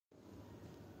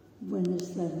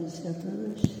Buenas tardes a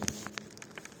todos.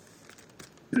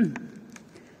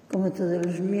 Como todos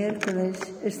los miércoles,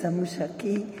 estamos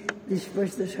aquí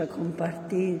dispuestos a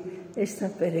compartir esta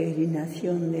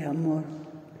peregrinación de amor.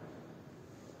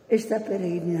 Esta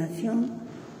peregrinación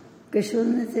que solo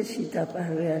necesita para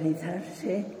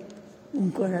realizarse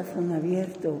un corazón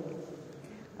abierto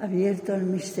al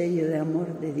misterio de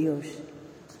amor de Dios.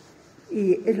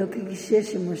 Y es lo que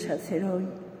quisiésemos hacer hoy,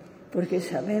 porque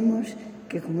sabemos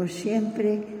que, como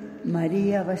siempre,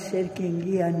 María va a ser quien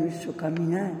guía nuestro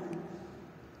caminar.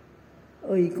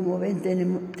 Hoy, como ven,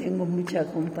 tengo mucha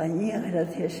compañía,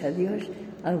 gracias a Dios.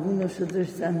 Algunos otros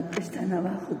están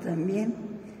abajo también.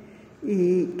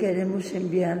 Y queremos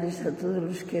enviarles a todos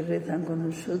los que rezan con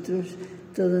nosotros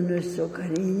todo nuestro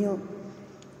cariño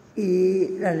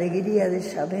y la alegría de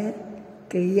saber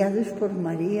que, guiados por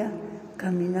María,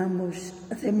 caminamos,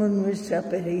 hacemos nuestra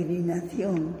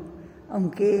peregrinación.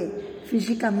 Aunque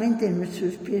físicamente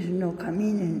nuestros pies no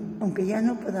caminen, aunque ya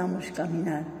no podamos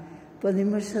caminar,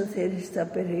 podemos hacer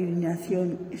esta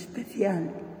peregrinación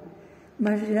especial,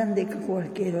 más grande que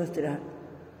cualquier otra.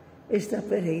 Esta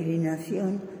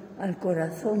peregrinación al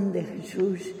corazón de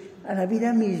Jesús, a la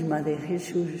vida misma de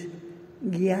Jesús,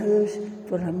 guiados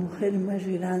por la mujer más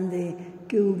grande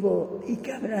que hubo y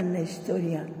que habrá en la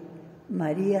historia,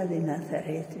 María de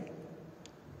Nazaret.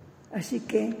 Así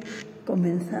que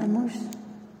comenzamos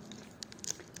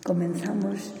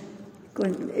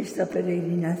con esta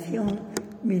peregrinación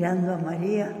mirando a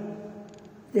María,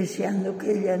 deseando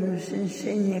que ella nos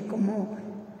enseñe cómo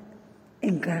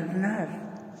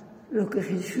encarnar lo que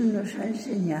Jesús nos ha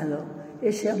enseñado,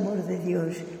 ese amor de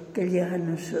Dios que llega a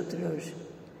nosotros,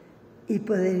 y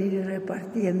poder ir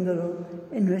repartiéndolo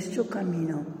en nuestro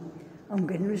camino,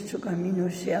 aunque nuestro camino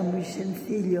sea muy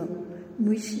sencillo,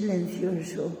 muy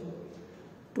silencioso,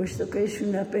 puesto que es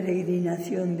una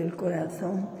peregrinación del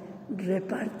corazón.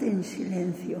 Reparte en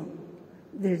silencio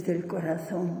desde el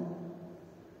corazón.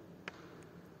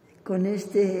 Con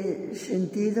este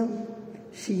sentido,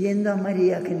 siguiendo a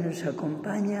María que nos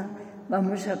acompaña,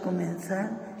 vamos a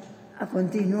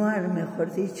continuar,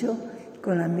 mejor dicho,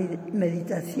 con la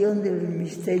meditación de los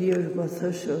misterios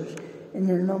gozosos, en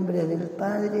el nombre del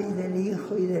Padre, y del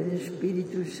Hijo, y del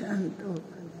Espíritu Santo.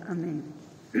 Amén.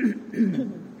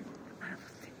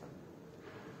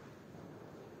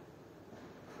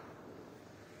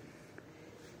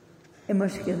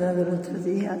 Hemos quedado el otro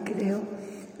día, creo,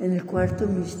 en el cuarto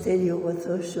misterio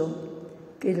gozoso,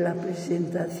 que es la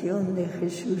presentación de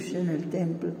Jesús en el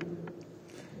templo.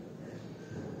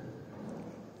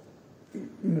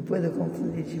 Me puedo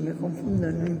confundir, si me confundo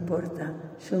no importa.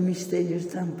 Son misterios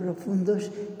tan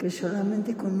profundos que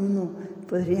solamente con uno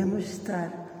podríamos estar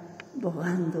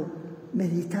bogando,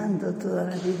 meditando toda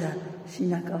la vida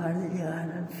sin acabar de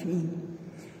llegar al fin.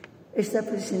 Esta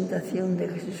presentación de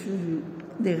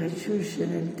Jesús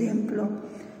en el templo,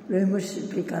 lo hemos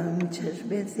explicado muchas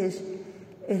veces,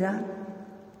 era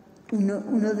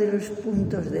uno de los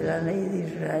puntos de la ley de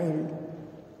Israel.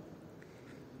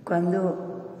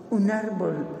 Cuando un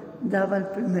árbol daba el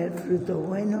primer fruto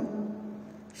bueno,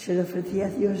 se le ofrecía a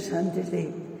Dios antes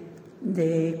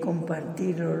de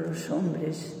compartirlo los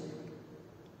hombres.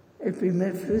 El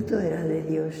primer fruto era de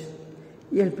Dios.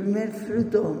 Y el primer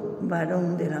fruto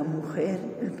varón de la mujer,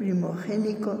 el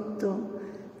primogénito,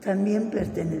 también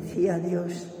pertenecía a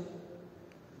Dios.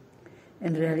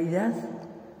 En realidad,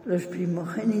 los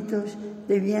primogénitos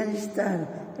debían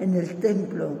estar en el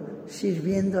templo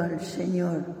sirviendo al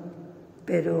Señor,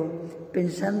 pero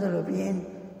pensándolo bien,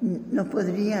 no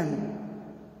podrían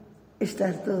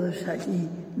estar todos allí,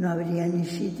 no habría ni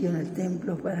sitio en el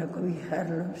templo para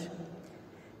cobijarlos.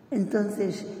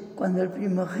 Entonces, cuando el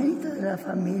primogénito de la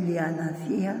familia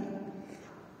nacía,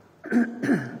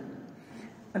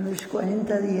 a los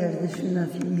 40 días de su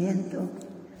nacimiento,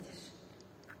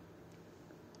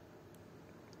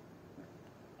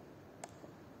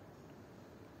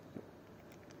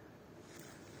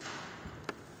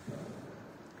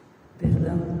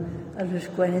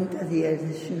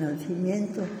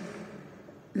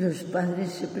 los padres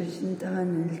se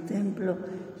presentaban en el templo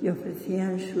y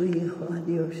ofrecían su hijo a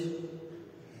Dios.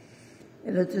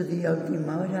 El otro día, a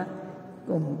última hora,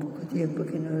 con poco tiempo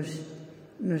que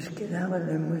nos quedaba,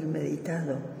 lo hemos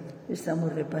meditado.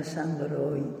 Estamos repasándolo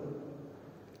hoy.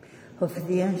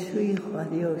 Ofrecían su hijo a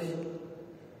Dios.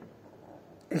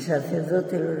 El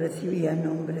sacerdote lo recibía en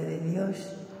nombre de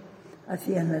Dios.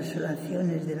 Hacían las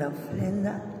oraciones de la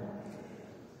ofrenda.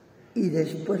 Y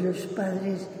después los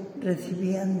padres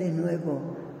recibían de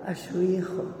nuevo a su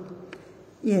hijo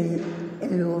y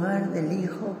en lugar del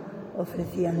hijo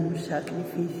ofrecían un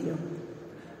sacrificio.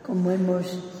 Como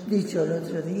hemos dicho el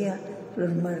otro día,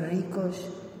 los más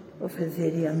ricos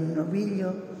ofrecerían un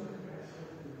novillo,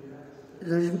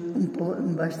 los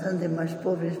bastante más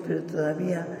pobres, pero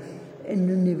todavía en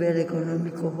un nivel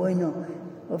económico bueno,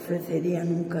 ofrecerían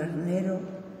un carnero.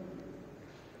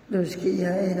 Los que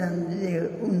ya eran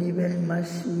de un nivel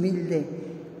más humilde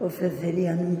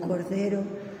ofrecerían un cordero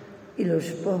y los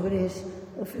pobres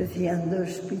ofrecían 2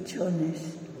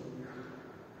 pichones.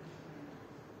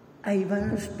 Ahí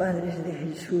van los padres de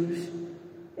Jesús.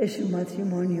 Es un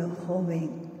matrimonio joven,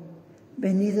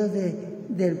 venido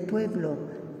del pueblo,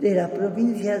 de la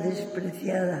provincia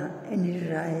despreciada en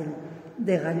Israel,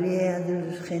 de Galilea de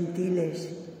los gentiles,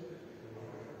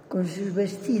 con sus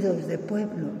vestidos de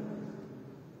pueblo,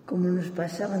 como nos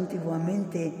pasaba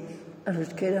antiguamente a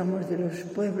los que éramos de los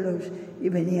pueblos y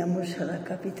veníamos a la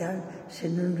capital, se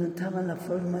nos notaba la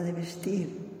forma de vestir.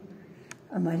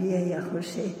 A María y a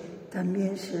José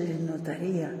también se les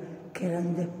notaría que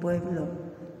eran de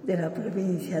pueblo, de la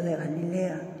provincia de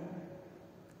Galilea,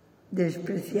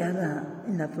 despreciada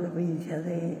en la provincia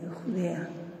de Judea.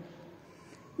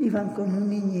 Iban con un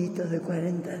niñito de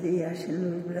 40 días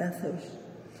en los brazos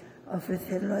a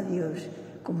ofrecerlo a Dios,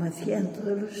 como hacían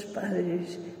todos los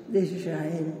padres de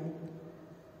Israel.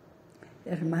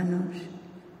 Hermanos,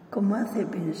 ¿cómo hace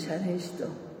pensar esto?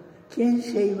 ¿Quién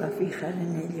se iba a fijar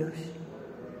en ellos?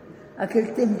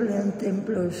 Aquel templo era un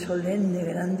templo solemne,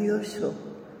 grandioso.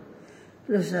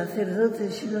 Los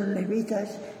sacerdotes y los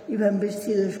levitas iban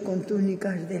vestidos con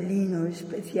túnicas de lino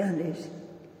especiales.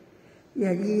 Y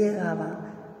allí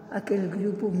llegaba aquel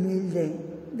grupo humilde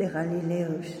de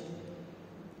galileos.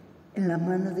 En la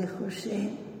mano de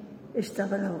José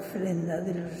estaba la ofrenda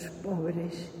de los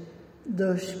pobres,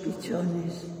 2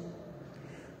 pichones.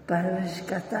 Para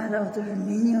rescatar a otros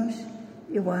niños,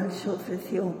 igual se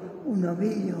ofreció un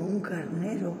novillo, un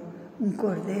carnero, un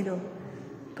cordero.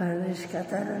 Para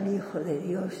rescatar al Hijo de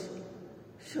Dios,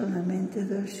 solamente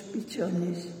 2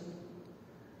 pichones.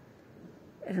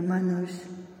 Hermanos,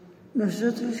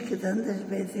 nosotros que tantas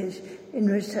veces en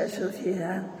nuestra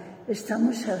sociedad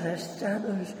estamos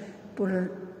arrastrados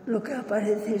por lo que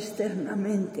aparece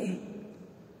externamente,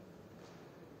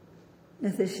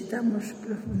 necesitamos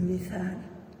profundizar.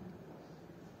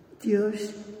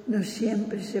 Dios no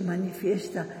siempre se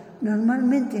manifiesta,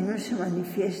 normalmente no se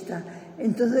manifiesta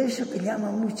en todo eso que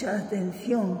llama mucha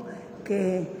atención,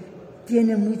 que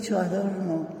tiene mucho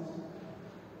adorno.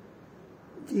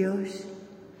 Dios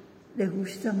le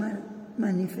gusta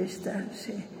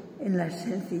manifestarse en la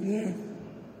sencillez,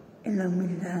 en la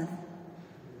humildad,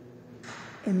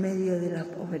 en medio de la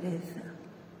pobreza.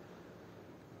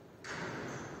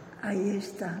 Ahí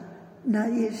está,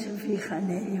 nadie se fija en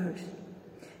ellos.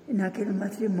 En aquel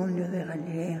matrimonio de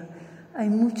Galilea hay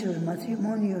muchos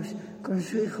matrimonios con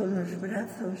su hijo en los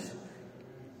brazos,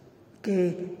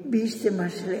 que viste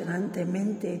más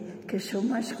elegantemente, que son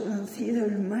más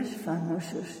conocidos, más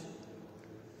famosos.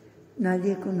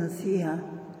 Nadie conocía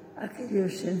a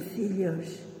aquellos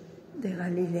sencillos de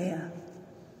Galilea,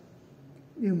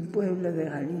 de un pueblo de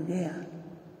Galilea.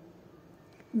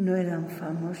 No eran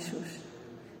famosos,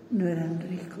 no eran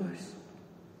ricos.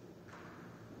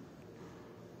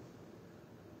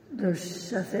 Los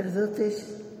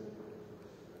sacerdotes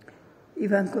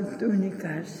iban con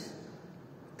túnicas,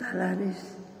 talares,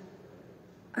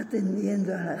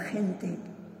 atendiendo a la gente.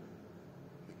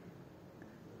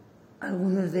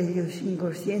 Algunos de ellos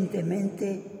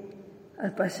inconscientemente,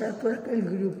 al pasar por aquel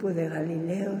grupo de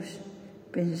galileos,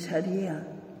 pensaría: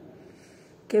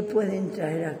 ¿qué pueden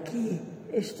traer aquí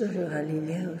estos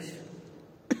galileos?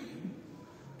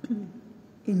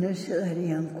 Y no se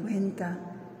darían cuenta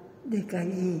de que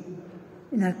allí,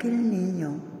 en aquel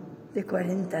niño de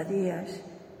 40 días,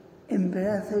 en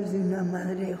brazos de una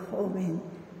madre joven,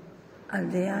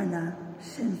 aldeana,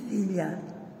 sencilla,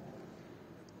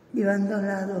 llevando al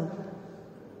lado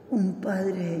un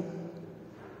padre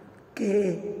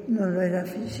que no lo era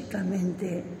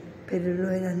físicamente, pero lo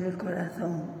era en el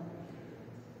corazón,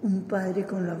 un padre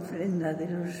con la ofrenda de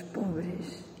los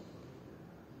pobres.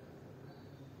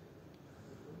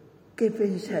 ¿Qué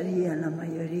pensaría la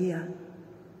mayoría?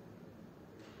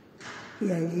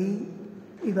 Y allí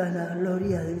iba la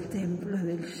gloria del templo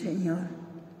del Señor,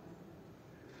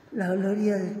 la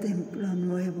gloria del templo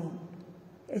nuevo,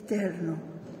 eterno,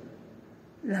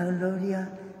 la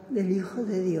gloria del Hijo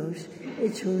de Dios,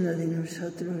 hecho uno de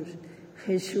nosotros,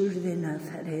 Jesús de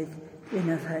Nazaret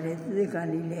de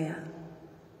Galilea.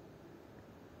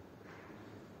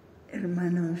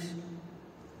 Hermanos,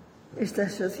 esta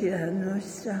sociedad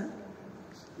nuestra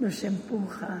nos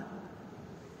empuja,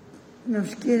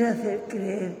 nos quiere hacer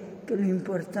creer que lo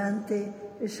importante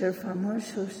es ser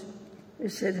famosos,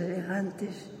 es ser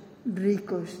elegantes,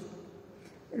 ricos.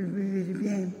 el vivir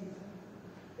bien,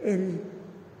 el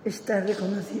estar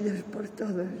reconocidos por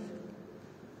todos.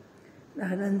 La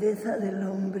grandeza del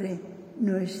hombre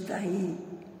no está ahí,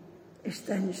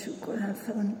 está en su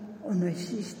corazón o no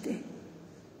existe.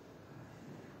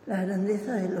 La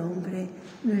grandeza del hombre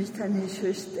no está en eso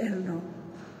externo,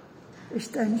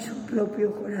 está en su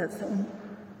propio corazón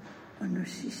o no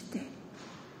existe.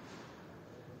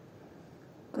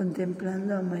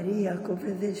 Contemplando a María que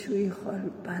ofrece su hijo al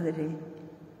Padre,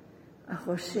 a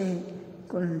José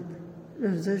con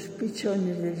los 2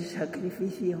 pichones del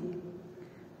sacrificio,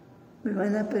 me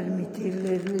van a permitir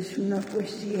leerles una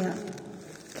poesía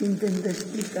que intenta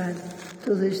explicar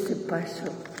todo este paso.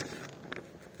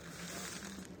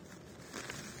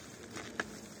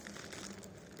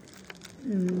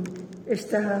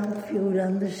 Está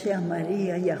figurándose a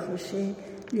María y a José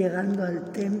llegando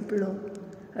al templo,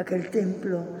 aquel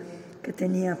templo que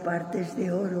tenía partes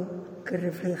de oro que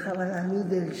reflejaba la luz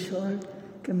del sol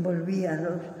que envolvía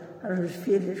a los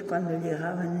fieles cuando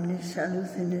llegaban en esa luz,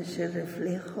 en ese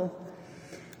reflejo,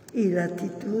 y la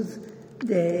actitud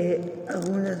de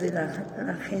alguna de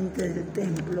la gente del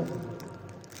templo.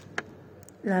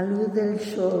 La luz del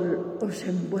sol os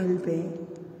envuelve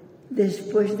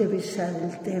después de besar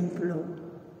el templo,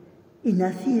 y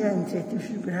nacida entre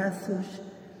tus brazos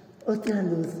otra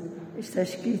luz, está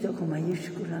escrito con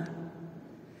mayúscula,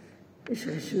 es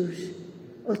Jesús.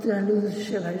 Otra luz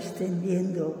se va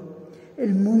extendiendo,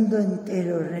 el mundo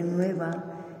entero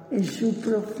renueva en su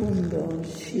profundo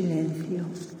silencio.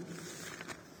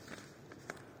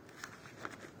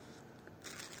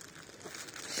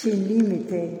 Sin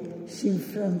límite, sin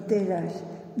fronteras,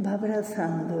 va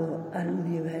abrazando al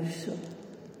universo.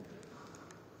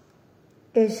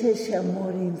 Es ese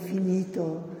amor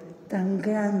infinito, tan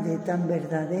grande, tan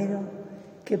verdadero,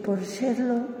 que por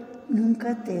serlo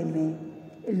nunca teme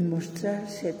el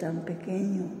mostrarse tan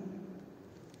pequeño,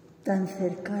 tan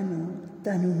cercano,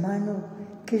 tan humano,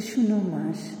 que es uno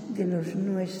más de los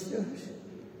nuestros.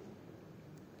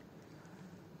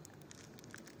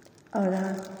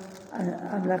 Ahora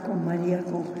habla con María,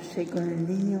 con José y con el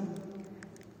niño.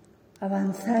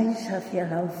 Avanzáis hacia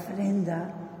la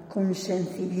ofrenda con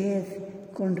sencillez,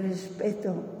 con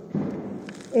respeto.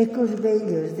 Ecos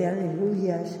bellos de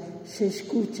aleluyas se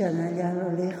escuchan allá a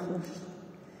lo lejos.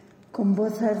 Con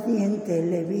voz ardiente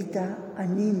levita,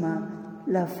 anima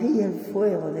la fe y el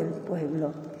fuego del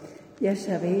pueblo. Ya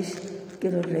sabéis que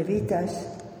los levitas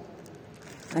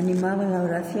animaban la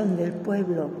oración del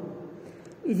pueblo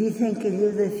y dicen que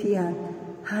ellos decían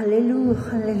aleluya,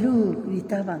 aleluya,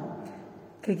 gritaban,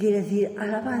 que quiere decir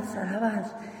alabad, alabad.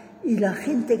 Y la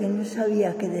gente que no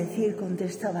sabía qué decir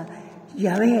contestaba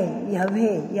Yahvé,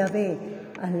 Yahvé, Yahvé,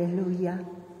 aleluya.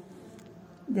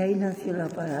 De ahí nació la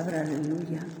palabra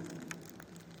aleluya.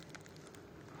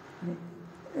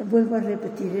 Vuelvo a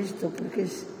repetir esto porque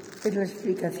es la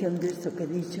explicación de esto que he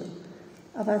dicho.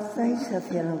 Avanzáis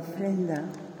hacia la ofrenda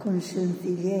con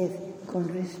sencillez, con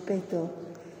respeto.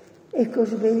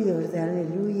 Ecos bellos de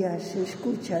aleluya se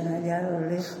escuchan allá a lo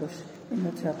lejos, en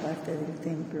otra parte del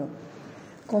templo.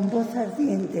 Con voz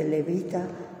ardiente levita,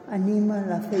 anima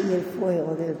la fe y el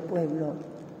fuego del pueblo.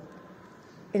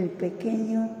 El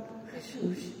pequeño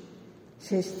Jesús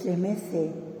se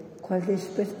estremece cual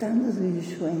despertando de un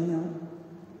sueño.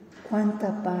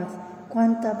 Cuánta paz,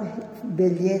 cuánta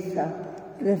belleza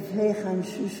reflejan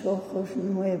sus ojos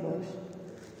nuevos.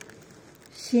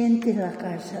 Siente la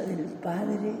casa del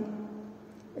Padre,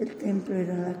 el templo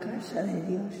era la casa de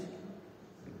Dios.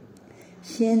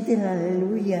 Siente la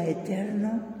aleluya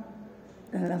eterna,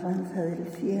 la alabanza del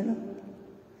cielo.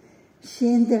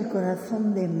 Siente el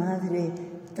corazón de madre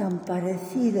tan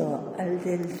parecido al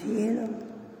del cielo.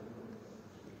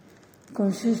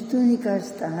 Con sus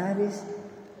túnicas talares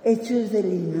hechas de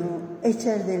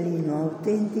lino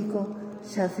auténtico,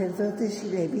 sacerdotes y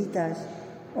levitas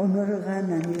honor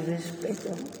ganan y respeto.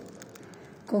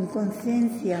 Con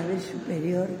conciencia de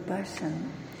superior pasan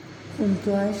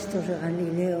junto a estos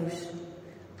galileos,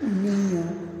 un niño,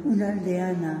 una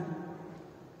aldeana,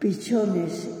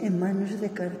 pichones en manos de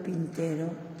carpintero.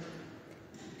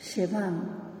 Se van,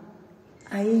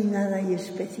 ahí nada hay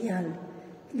especial,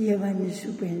 llevan en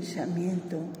su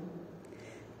pensamiento.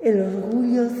 El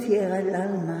orgullo ciega el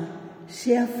alma,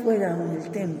 sea fuera o en el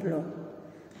templo,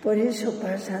 por eso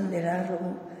pasan de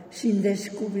largo sin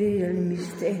descubrir el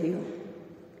misterio.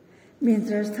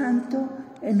 Mientras tanto,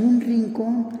 en un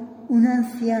rincón, un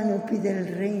anciano pide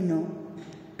el reino,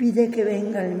 pide que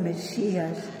venga el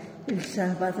Mesías, el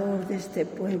Salvador de este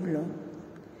pueblo.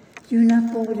 Y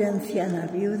una pobre anciana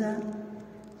viuda,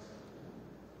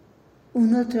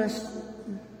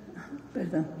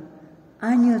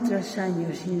 año tras año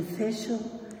sin ceso,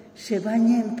 se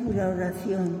baña en pura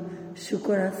oración, su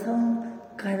corazón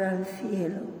cara al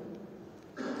cielo.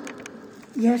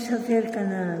 Ya se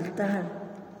acercan al altar,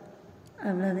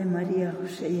 habla de María,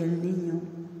 José y el niño.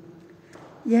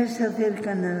 Ya se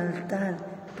acercan al altar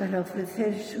para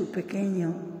ofrecer su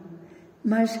pequeño,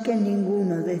 más que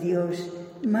ninguno de Dios,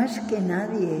 más que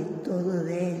nadie, todo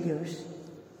de ellos.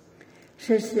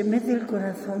 Se estremece el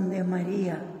corazón de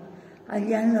María,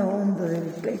 allá en lo hondo del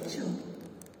pecho,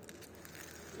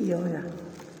 y ora: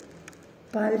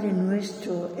 Padre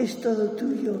nuestro, es todo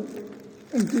tuyo,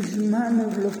 en tus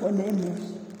manos lo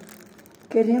ponemos.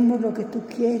 Queremos lo que tú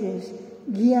quieres,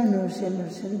 guíanos en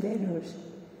los senderos,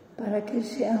 para que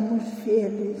seamos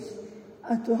fieles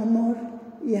a tu amor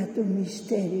y a tu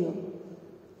misterio.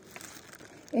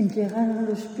 Entregaron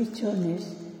los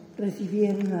pichones,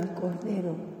 recibieron al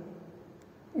Cordero.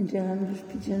 Entregaron los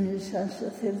pichones al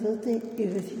sacerdote y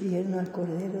recibieron al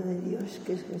Cordero de Dios,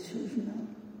 que es Jesús, ¿no?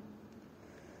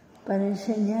 Para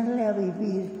enseñarle a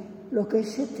vivir lo que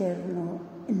es eterno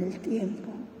en el tiempo.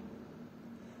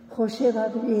 José va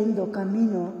abriendo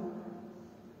camino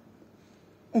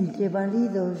entre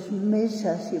válidos,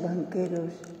 mesas y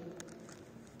banqueros.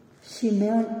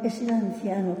 Simeón es el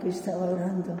anciano que estaba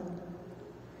orando,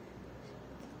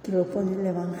 que lo pone el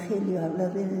Evangelio, habla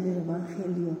del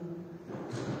Evangelio.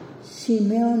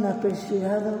 Simeón,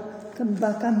 apresurado,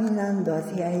 va caminando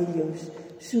hacia ellos,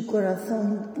 su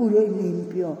corazón puro y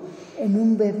limpio, en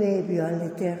un bebé vio al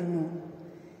Eterno.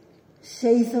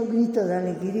 Se hizo grito de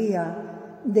alegría,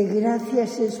 de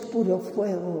gracias es puro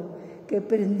fuego, que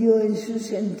prendió en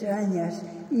sus entrañas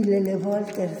y le elevó al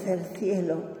tercer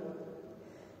cielo.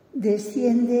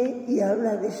 Desciende y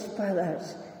habla de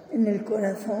espadas en el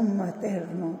corazón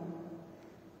materno.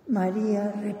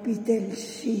 María repite el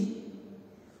sí,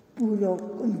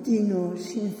 puro, continuo,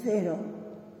 sincero.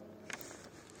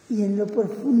 Y en lo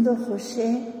profundo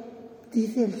José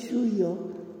dice el suyo,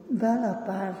 va a la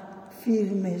par,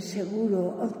 firme,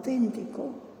 seguro,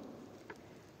 auténtico.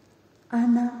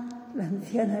 Ana, la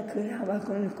anciana que oraba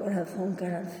con el corazón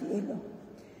cara al cielo.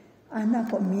 Ana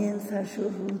comienza su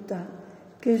ruta,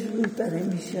 que es ruta de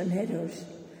misioneros.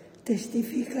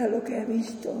 Testifica lo que ha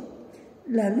visto,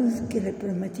 la luz que le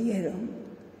prometieron.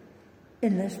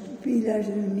 En las pupilas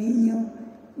de un niño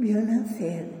vio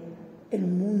nacer el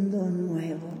mundo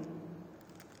nuevo.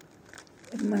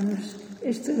 Hermanos,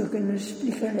 esto es lo que nos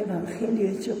explica el Evangelio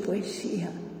hecho poesía.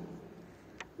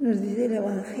 Nos dice el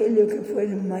Evangelio que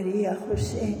fueron María,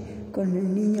 José, con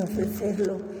el niño a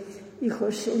ofrecerlo, y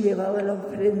José llevaba la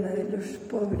ofrenda de los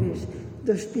pobres,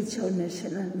 2 pichones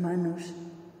en las manos.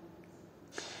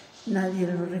 Nadie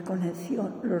lo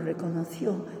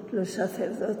reconoció, los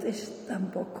sacerdotes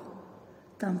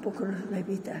tampoco los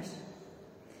levitas.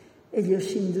 Ellos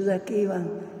sin duda que iban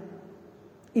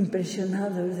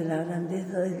impresionados de la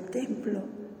grandeza del templo,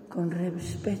 con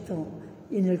respeto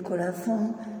y en el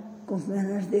corazón con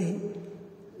ganas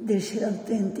de ser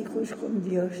auténticos con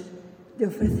Dios, de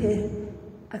ofrecer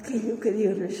aquello que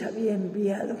Dios les había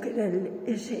enviado, que era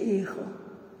ese Hijo,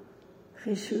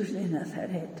 Jesús de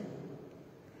Nazaret.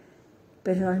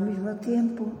 Pero al mismo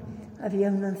tiempo había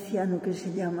un anciano que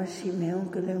se llama Simeón,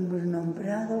 que lo hemos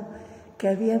nombrado, que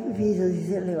había vivido,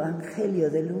 dice el Evangelio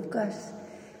de Lucas,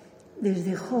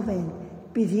 desde joven,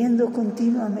 pidiendo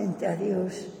continuamente a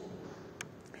Dios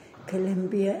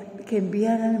que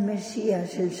enviara al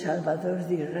Mesías, el Salvador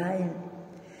de Israel.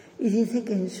 Y dice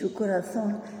que en su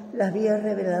corazón le había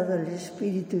revelado el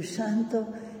Espíritu Santo,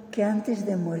 que antes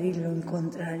de morir lo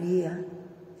encontraría.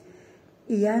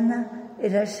 Y Ana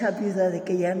era esa viuda de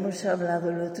que ya hemos hablado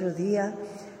el otro día,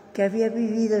 que había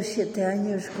vivido 7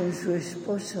 años con su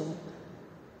esposo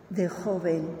de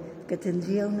joven, que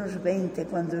tendría unos 20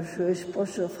 cuando su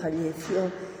esposo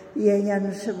falleció y ella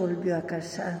no se volvió a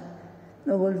casar,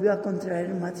 no volvió a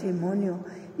contraer matrimonio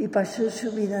y pasó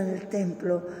su vida en el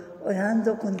templo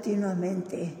orando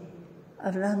continuamente,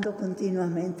 hablando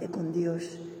continuamente con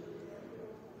Dios.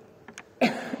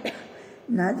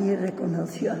 Nadie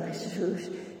reconoció a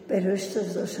Jesús, pero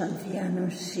estos 2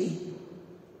 ancianos sí.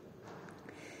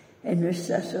 En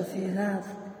nuestra sociedad,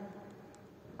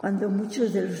 cuando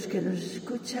muchos de los que nos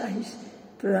escucháis,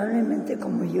 probablemente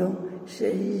como yo,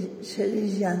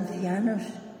 seréis ya ancianos,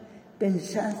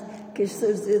 pensad que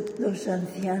estos 2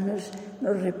 ancianos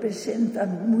nos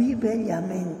representan muy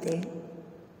bellamente.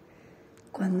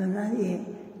 Cuando nadie,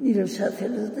 ni los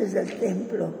sacerdotes del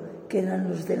templo, que eran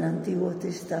los del Antiguo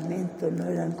Testamento, no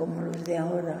eran como los de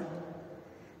ahora,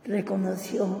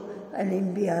 reconoció al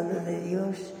enviado de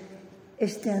Dios,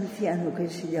 este anciano que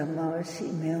se llamaba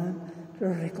Simeón,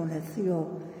 lo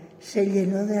reconoció, se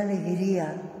llenó de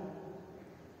alegría,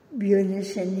 Vio en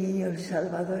ese niño el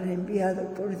Salvador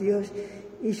enviado por Dios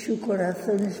y su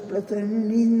corazón explotó en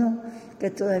un himno que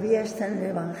todavía está en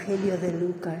el Evangelio de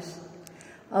Lucas.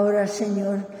 Ahora,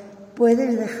 Señor,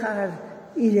 puedes dejar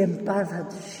ir en paz a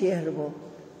tu siervo,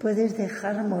 puedes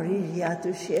dejar morir ya a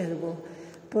tu siervo,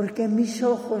 porque mis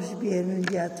ojos vieron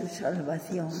ya tu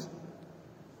salvación.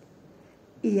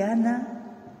 Y Ana,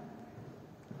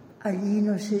 allí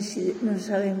no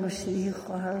sabemos si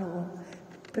dijo algo,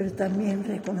 pero también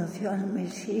reconoció al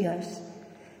Mesías.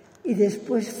 Y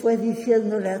después fue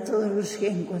diciéndole a todos los que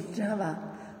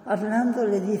encontraba,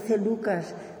 hablándole, dice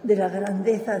Lucas, de la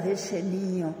grandeza de ese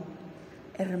niño.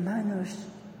 Hermanos,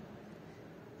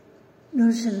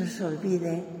 no se nos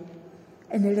olvide,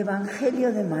 en el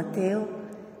Evangelio de Mateo,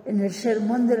 en el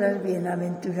Sermón de las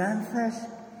Bienaventuranzas,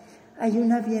 hay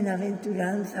una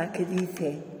bienaventuranza que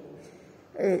dice,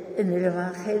 en el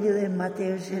Evangelio de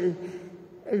Mateo es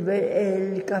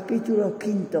el capítulo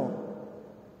 5,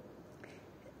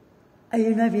 hay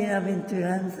una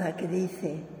bienaventuranza que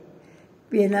dice,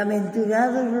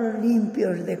 bienaventurados los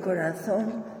limpios de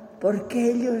corazón,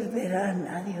 porque ellos verán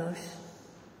a Dios.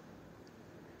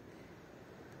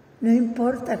 No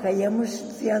importa que hayamos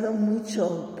estudiado mucho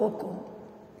o poco,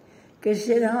 que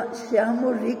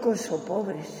seamos ricos o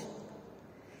pobres,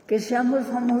 que seamos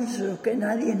famosos o que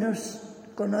nadie nos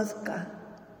conozca,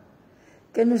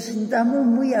 que nos sintamos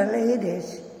muy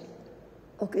alegres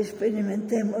o que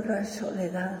experimentemos la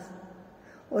soledad.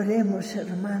 Oremos,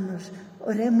 hermanos,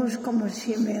 oremos como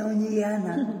Simeón y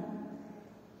Ana.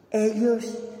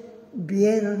 Ellos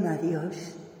vieron a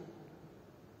Dios.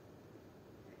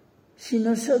 Si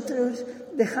nosotros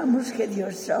dejamos que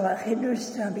Dios trabaje en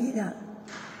nuestra vida,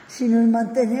 si nos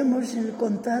mantenemos en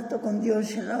contacto con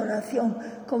Dios en la oración,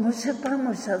 como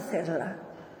sepamos hacerla,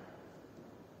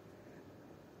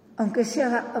 aunque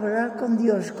sea hablar con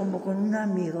Dios como con un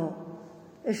amigo,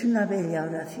 es una bella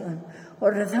oración. O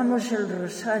rezamos el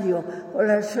rosario o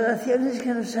las oraciones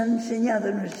que nos han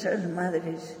enseñado nuestras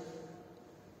madres.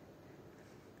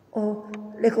 O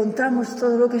le contamos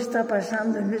todo lo que está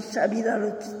pasando en nuestra vida,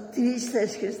 lo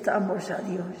tristes que estamos a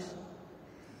Dios.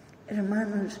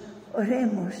 Hermanos,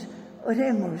 oremos,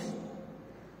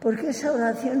 porque esa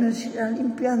oración nos irá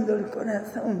limpiando el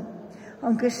corazón,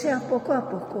 aunque sea poco a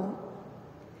poco.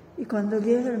 Y cuando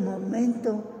llegue el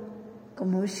momento,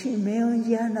 como Simeón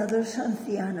y Ana, dos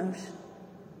ancianos,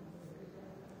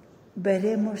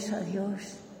 veremos a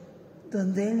Dios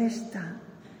donde Él está.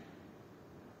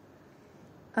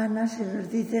 Ana, se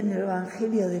nos dice en el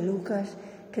Evangelio de Lucas,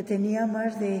 que tenía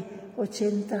más de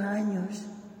 80 años.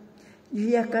 Yo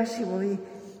ya casi voy,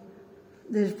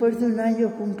 después de un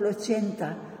año cumplo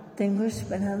 80, tengo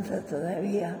esperanza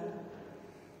todavía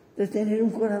de tener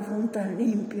un corazón tan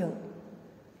limpio.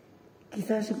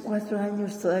 Quizás en 4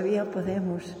 años todavía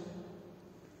podemos,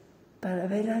 para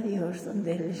ver a Dios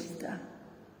donde Él está.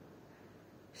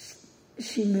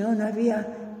 Simeón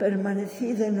había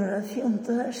permanecido en oración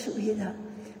toda su vida,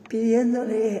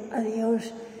 pidiéndole a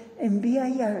Dios, envía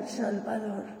ya al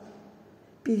Salvador,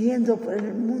 pidiendo por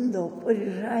el mundo, por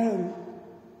Israel.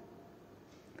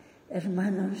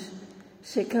 Hermanos,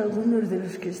 sé que algunos de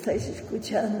los que estáis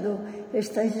escuchando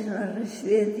estáis en las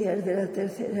residencias de la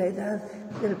tercera edad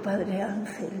del Padre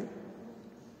Ángel.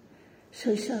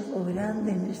 Sois algo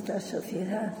grande en esta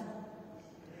sociedad.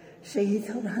 Seguid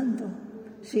orando,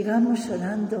 sigamos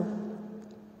orando.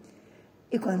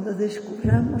 Y cuando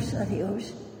descubramos a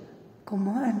Dios,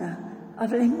 como Ana,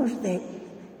 hablemos de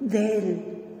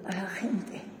Él a la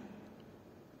gente.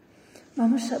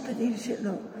 Vamos a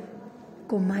pedírselo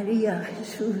con María a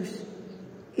Jesús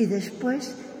y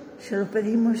después se lo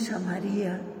pedimos a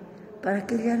María para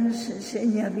que ella nos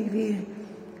enseñe a vivir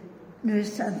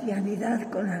nuestra ancianidad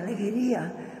con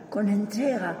alegría, con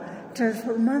entrega,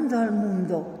 transformando al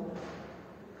mundo.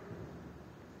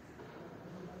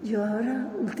 Yo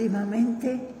ahora,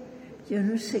 últimamente, yo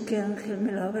no sé qué ángel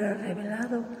me lo habrá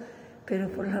revelado, pero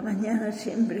por la mañana,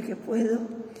 siempre que puedo,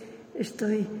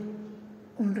 estoy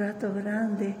un rato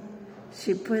grande,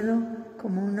 si puedo,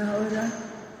 como 1 hora,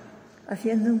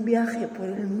 haciendo un viaje por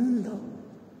el mundo,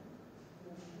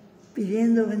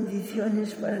 pidiendo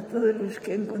bendiciones para todos los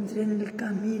que encontré en el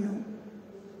camino.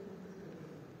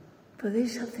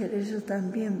 Podéis hacer eso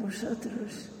también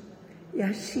vosotros. Y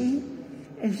así,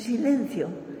 en silencio,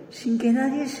 sin que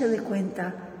nadie se dé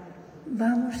cuenta,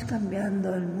 vamos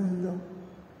cambiando al mundo,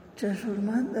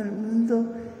 transformando el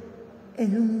mundo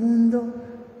en un mundo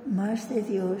más de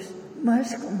Dios,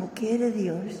 más como quiere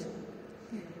Dios.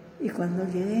 Y cuando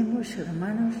lleguemos,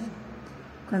 hermanos,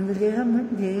 cuando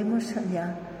lleguemos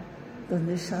allá,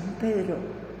 donde San Pedro,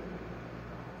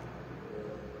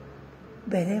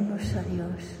 veremos a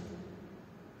Dios.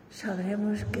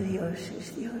 sabremos que Dios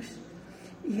es Dios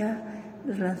y ya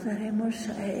nos lanzaremos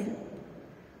a Él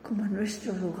como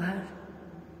nuestro lugar,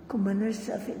 como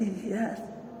nuestra felicidad,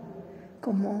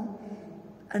 como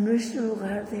a nuestro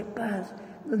lugar de paz,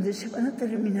 donde se van a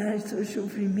terminar estos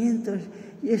sufrimientos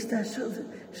y estas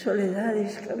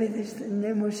soledades que a veces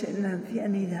tenemos en la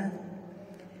ancianidad.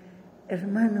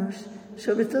 Hermanos,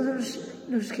 sobre todo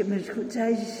los que me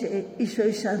escucháis y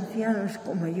sois ancianos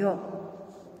como yo,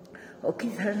 o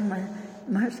quizás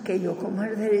más que yo, con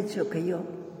más derecho que yo,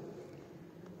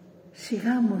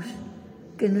 sigamos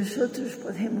que nosotros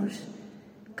podemos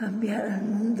cambiar al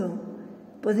mundo,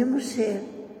 podemos ser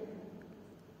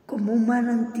como un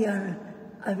manantial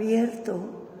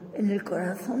abierto en el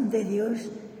corazón de Dios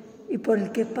y por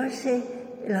el que pase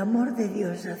el amor de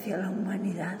Dios hacia la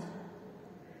humanidad.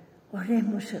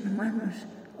 Oremos, hermanos,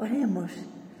 oremos,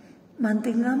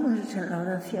 mantengámonos en la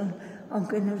oración,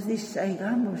 aunque nos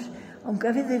distraigamos, aunque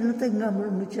a veces no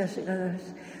tengamos muchas ganas,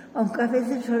 aunque a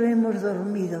veces oremos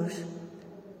dormidos,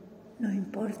 no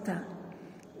importa.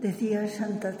 Decía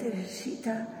Santa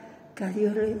Teresita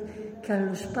que a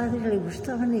los padres le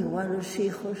gustaban igual los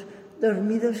hijos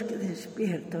dormidos que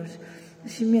despiertos.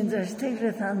 Si mientras estáis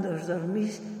rezando os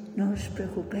dormís, no os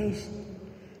preocupéis.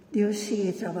 Dios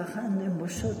sigue trabajando en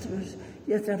vosotros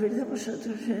y a través de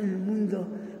vosotros en el mundo,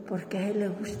 porque a Él le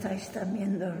gustáis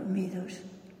también dormidos,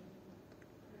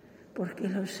 porque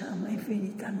los ama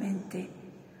infinitamente,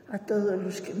 a todos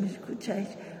los que me escucháis,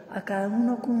 a cada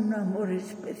uno con un amor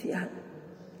especial.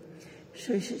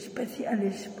 Sois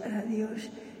especiales para Dios,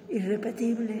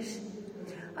 irrepetibles,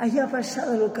 haya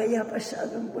pasado lo que haya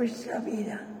pasado en vuestra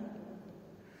vida.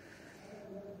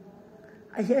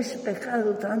 Hayáis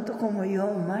pecado tanto como yo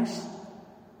o más,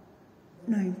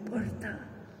 no importa,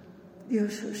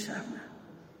 Dios os ama,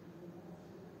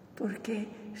 porque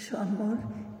su amor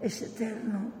es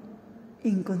eterno,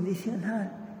 incondicional,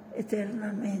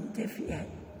 eternamente fiel.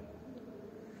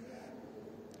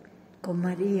 Con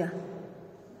María,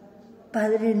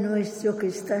 Padre nuestro que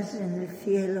estás en el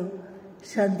cielo,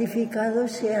 santificado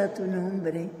sea tu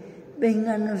nombre,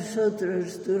 venga a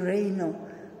nosotros tu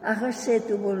reino. Hágase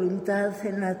tu voluntad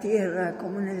en la tierra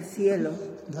como en el cielo.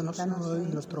 Danos hoy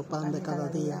nuestro pan de cada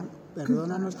día.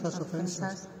 Perdona nuestras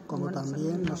ofensas, como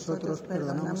también nosotros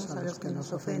perdonamos a los que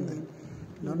nos ofenden.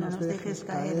 No nos dejes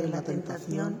caer en la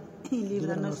tentación y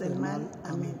líbranos del mal.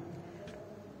 Amén.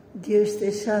 Dios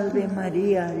te salve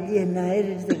María, llena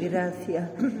eres de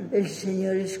gracia, el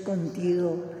Señor es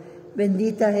contigo.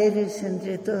 Bendita eres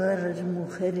entre todas las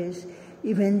mujeres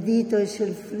y bendito es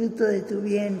el fruto de tu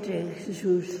vientre,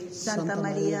 Jesús. Santa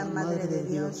María, Madre de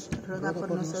Dios, ruega por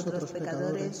nosotros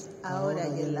pecadores, ahora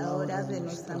y en la hora de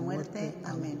nuestra muerte.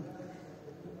 Amén.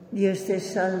 Dios te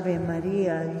salve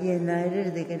María, llena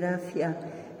eres de gracia,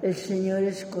 el Señor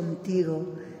es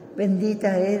contigo.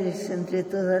 Bendita eres entre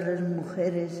todas las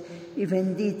mujeres y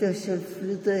bendito es el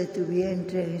fruto de tu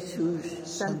vientre, Jesús.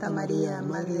 Santa María,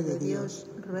 Madre de Dios,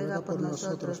 ruega por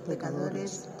nosotros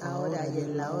pecadores, ahora y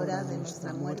en la hora de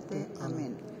nuestra muerte.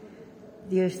 Amén.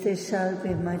 Dios te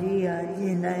salve María,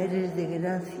 llena eres de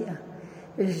gracia,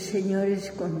 el Señor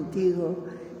es contigo.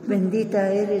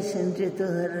 Bendita eres entre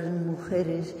todas las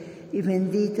mujeres y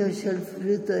bendito es el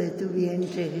fruto de tu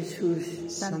vientre,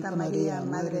 Jesús. Santa María,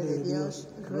 Madre de Dios,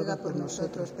 ruega por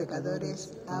nosotros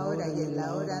pecadores, ahora y en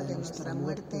la hora de nuestra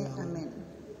muerte. Amén.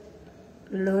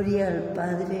 Gloria al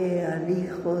Padre, al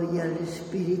Hijo y al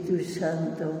Espíritu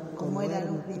Santo. Como era en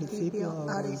un principio,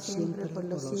 ahora y siempre, por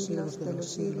los siglos de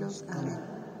los siglos. Amén.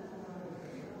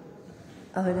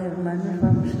 Ahora, hermanos,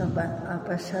 vamos a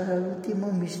pasar al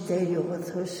último misterio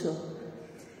gozoso.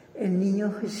 El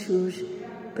niño Jesús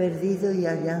perdido y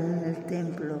hallado en el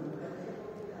templo.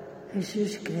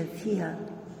 Jesús crecía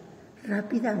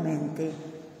rápidamente,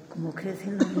 como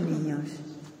crecen los niños.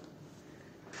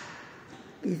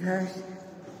 Quizás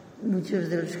muchos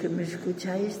de los que me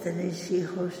escucháis tenéis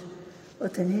hijos o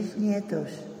tenéis nietos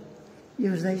y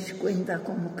os dais cuenta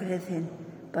cómo crecen.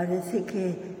 Parece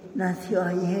que nació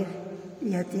ayer y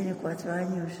ya tiene 4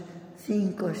 años,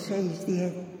 5, 6,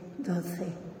 10, 12.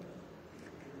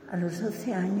 A los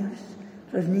 12 años,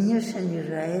 los niños en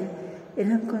Israel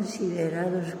eran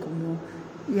considerados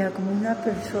como una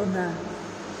persona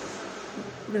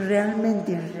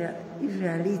realmente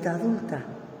israelita, adulta.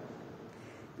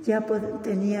 Ya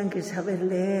tenían que saber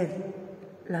leer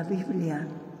la Biblia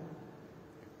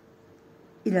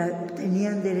y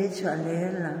tenían derecho a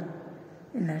leerla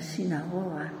en la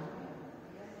sinagoga.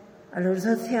 A los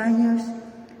 12 años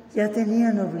ya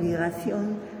tenían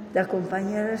obligación de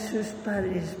acompañar a sus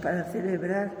padres para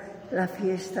celebrar la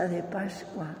fiesta de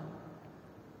Pascua.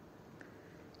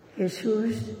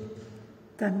 Jesús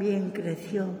también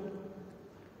creció,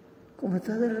 como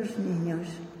todos los niños,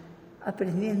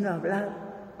 aprendiendo a hablar,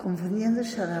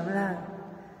 confundiéndose al hablar,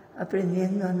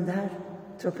 aprendiendo a andar,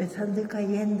 tropezando y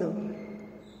cayendo,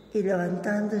 y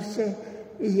levantándose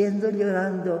y yendo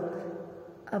llorando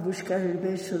a buscar el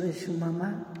beso de su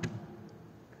mamá.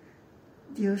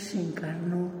 Dios se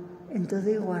encarnó en todo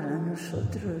igual a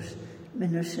nosotros,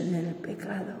 menos en el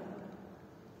pecado.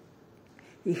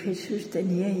 Y Jesús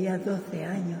tenía ya 12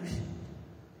 años.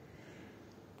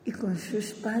 Y con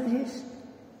sus padres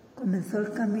comenzó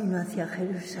el camino hacia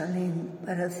Jerusalén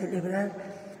para celebrar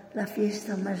la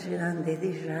fiesta más grande de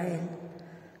Israel,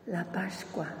 la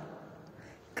Pascua,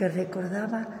 que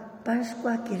recordaba,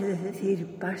 Pascua quiere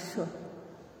decir paso.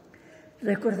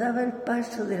 Recordaba el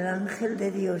paso del ángel de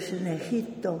Dios en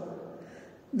Egipto,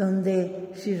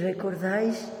 donde, si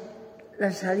recordáis,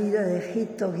 la salida de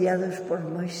Egipto guiados por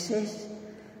Moisés,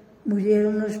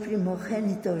 murieron los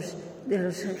primogénitos de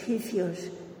los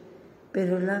egipcios,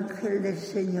 pero el ángel del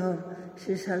Señor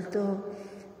se saltó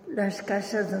las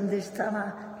casas donde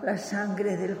estaba la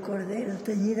sangre del cordero,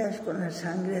 teñidas con la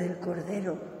sangre del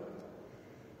cordero,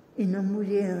 y no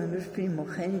murieron los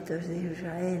primogénitos de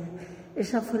Israel.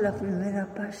 Esa fue la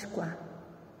primera Pascua,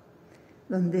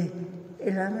 donde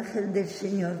el ángel del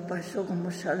Señor pasó como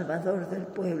Salvador del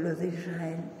pueblo de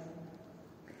Israel.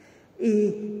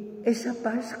 Y esa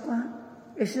Pascua,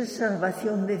 esa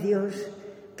salvación de Dios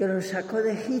que los sacó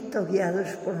de Egipto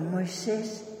guiados por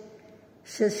Moisés,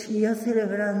 se siguió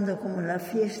celebrando como la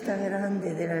fiesta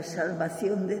grande de la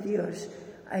salvación de Dios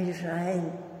a Israel.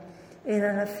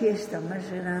 Era la fiesta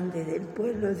más grande del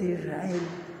pueblo de Israel.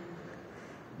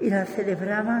 Y la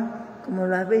celebraban, como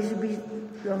lo habéis visto,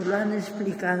 lo han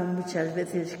explicado muchas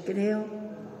veces, creo,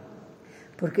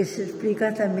 porque se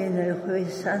explica también el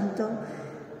Jueves Santo,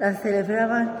 la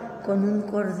celebraban con un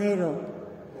cordero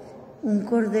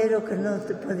que no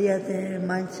podía tener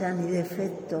mancha ni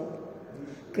defecto,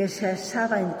 que se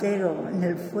asaba entero en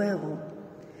el fuego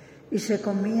y se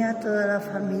comía toda la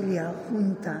familia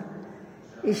junta.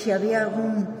 Y si había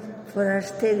algún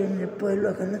forastero en el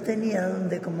pueblo que no tenía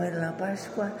dónde comer la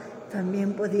Pascua,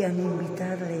 también podían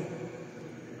invitarle.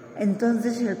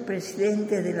 Entonces el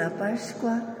presidente de la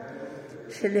Pascua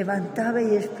se levantaba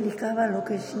y explicaba lo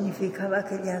que significaba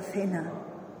aquella cena.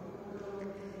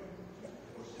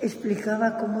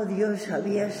 Explicaba cómo Dios nos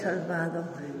había salvado,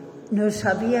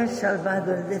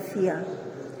 él decía,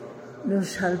 nos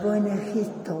salvó en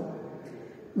Egipto,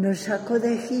 nos sacó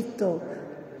de Egipto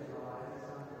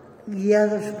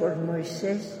guiados por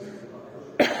Moisés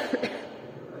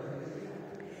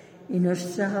y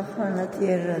nos trajo a la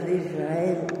tierra de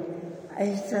Israel, a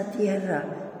esta tierra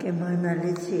que emana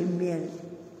leche y miel.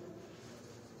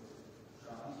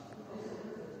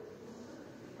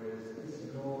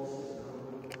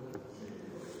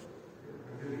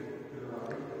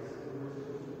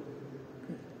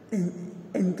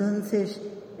 Entonces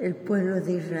el pueblo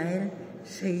de Israel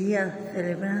seguía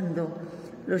celebrando.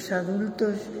 Los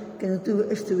adultos que no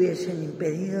estuviesen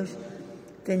impedidos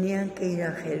tenían que ir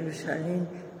a Jerusalén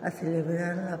a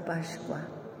celebrar la Pascua.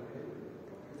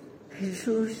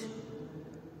 Jesús,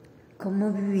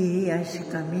 ¿cómo viviría ese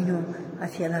camino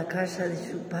hacia la casa de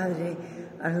su padre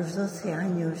a los 12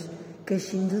 años, que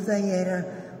sin duda ya era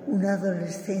un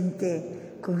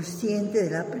adolescente consciente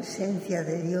de la presencia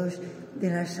de Dios, de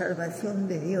la salvación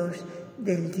de Dios,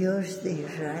 del Dios de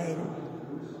Israel?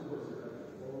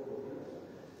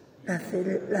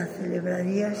 La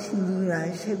celebraría sin duda.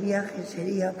 Ese viaje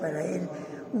sería para él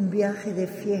un viaje de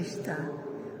fiesta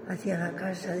hacia la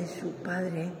casa de su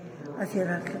padre, hacia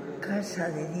la casa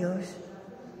de Dios.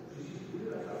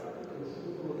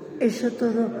 Eso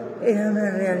todo era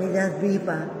una realidad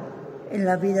viva en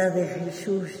la vida de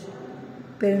Jesús,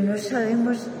 pero no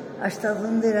sabemos hasta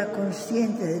dónde era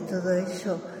consciente de todo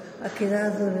eso, aquel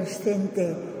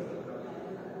adolescente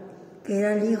que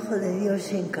era el Hijo de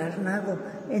Dios encarnado,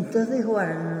 en todo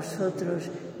igual a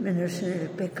nosotros, menos en el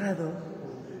pecado,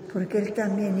 porque él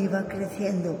también iba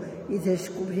creciendo y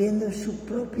descubriendo su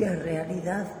propia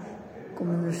realidad,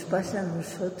 como nos pasa a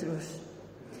nosotros,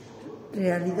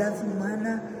 realidad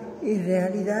humana y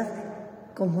realidad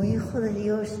como Hijo de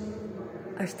Dios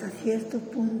hasta cierto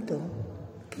punto,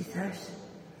 quizás,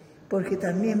 porque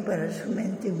también para su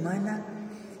mente humana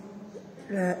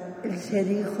el ser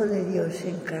Hijo de Dios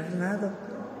encarnado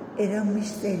era un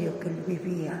misterio que él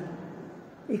vivía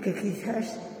y que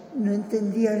quizás no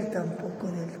entendía él tampoco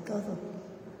del todo.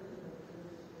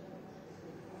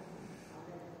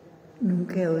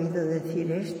 Nunca he oído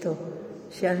decir esto.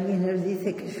 Si alguien nos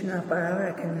dice que es una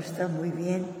palabra que no está muy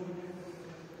bien,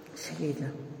 seguidla.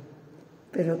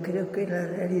 Pero creo que la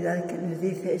realidad que nos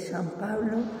dice San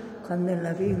Pablo, cuando en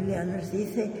la Biblia nos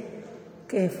dice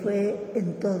que fue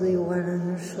en todo igual a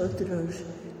nosotros,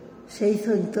 se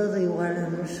hizo en todo igual a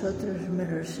nosotros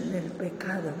menos en el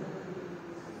pecado.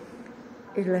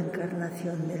 Es la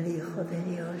encarnación del Hijo de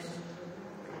Dios,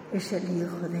 es el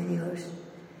Hijo de Dios,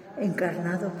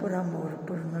 encarnado por amor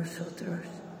por nosotros,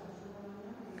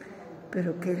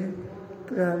 pero que Él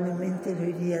probablemente lo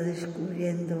iría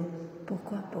descubriendo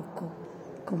poco a poco,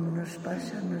 como nos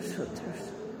pasa a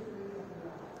nosotros.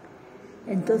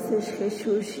 Entonces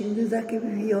Jesús, sin duda que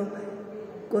vivió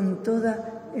con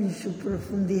toda en su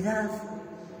profundidad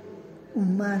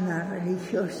humana,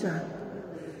 religiosa,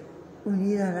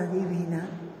 unida a la divina,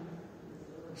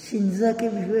 sin duda que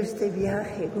vivió este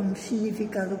viaje con un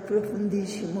significado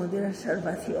profundísimo de la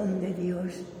salvación de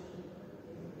Dios,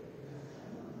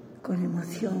 con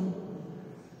emoción,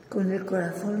 con el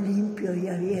corazón limpio y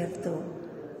abierto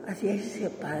hacia ese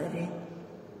Padre,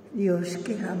 Dios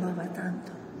que la amaba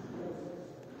tanto.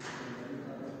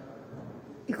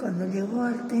 Y cuando llegó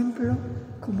al templo,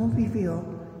 ¿cómo vivió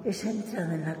esa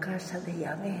entrada en la casa de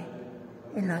Yahvé,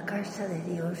 en la casa de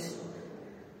Dios?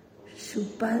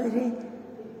 Su Padre,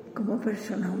 como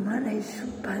persona humana, y su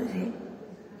Padre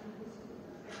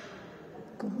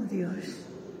como Dios,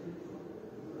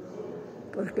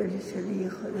 porque Él es el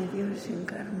Hijo de Dios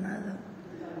encarnado.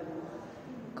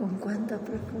 Con cuánta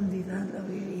profundidad lo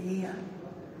viviría.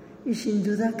 Y sin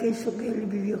duda que eso que Él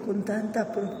vivió con tanta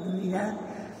profundidad,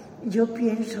 yo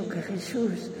pienso que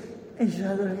Jesús en su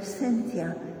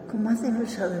adolescencia, como hacen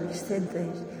los adolescentes,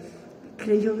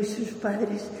 creyó que sus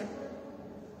padres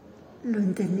lo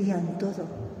entendían todo,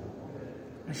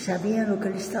 sabían lo que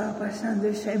le estaba pasando,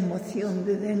 esa emoción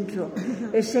de dentro,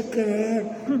 ese querer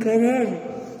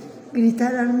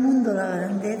gritar al mundo la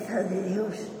grandeza de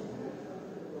Dios.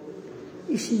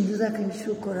 Y sin duda que en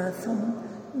su corazón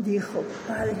dijo: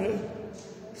 Padre,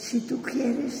 si tú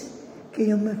quieres que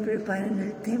yo me prepare en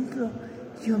el templo,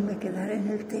 yo me quedaré en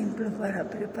el templo para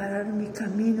preparar mi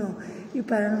camino y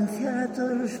para anunciar a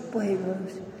todos los pueblos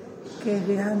qué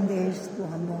grande es tu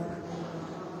amor.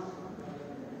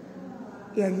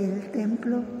 Y allí en el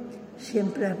templo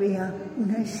siempre había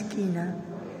una esquina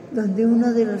donde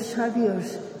uno de los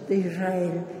sabios de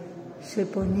Israel se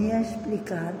ponía a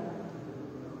explicar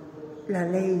la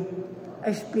ley, a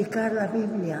explicar la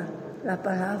Biblia, la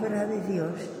palabra de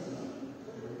Dios,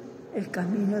 el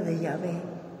camino de Yahvé.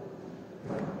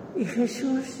 Y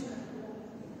Jesús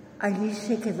allí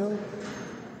se quedó.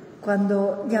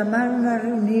 Cuando llamaron a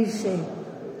reunirse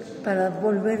para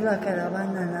volver la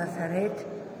caravana a Nazaret,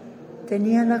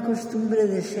 tenían la costumbre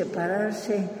de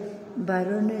separarse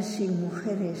varones y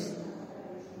mujeres.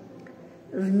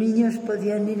 Los niños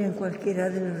podían ir en cualquiera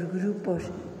de los grupos,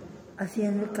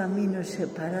 hacían el camino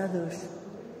separados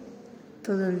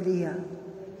todo el día.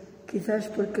 Quizás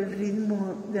porque el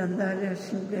ritmo de andar era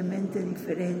simplemente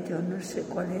diferente o no sé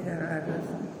cuál era la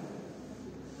razón.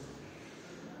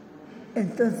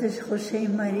 Entonces José y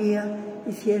María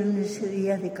hicieron ese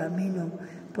día de camino.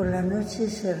 Por la noche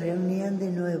se reunían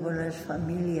de nuevo las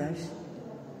familias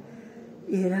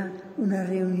y era una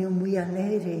reunión muy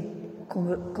alegre.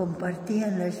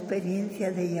 Compartían la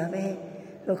experiencia de Yahvé,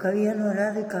 lo que habían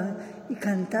orado y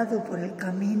cantado por el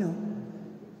camino.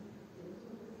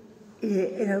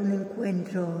 Era un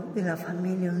encuentro de la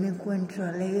familia, un encuentro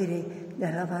alegre de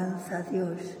alabanza a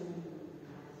Dios.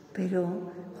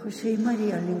 Pero José y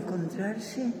María, al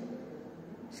encontrarse,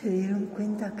 se dieron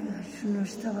cuenta que Jesús no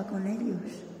estaba con ellos.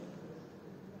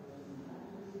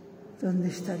 ¿Dónde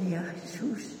estaría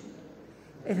Jesús?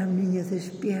 Era un niño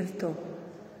despierto,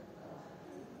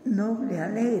 noble,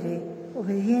 alegre,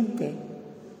 obediente.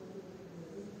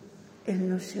 Él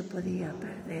no se podía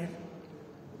perder.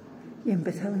 Y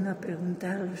empezaron a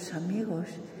preguntar a los amigos,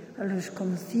 a los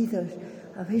conocidos: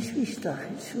 ¿habéis visto a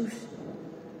Jesús?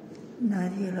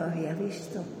 Nadie lo había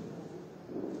visto.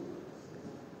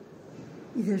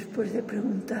 Y después de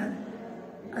preguntar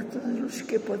a todos los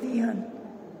que podían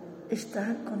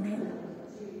estar con Él,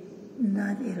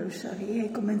 nadie lo sabía y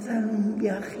comenzaron un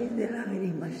viaje de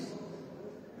lágrimas.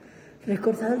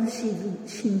 Recordaron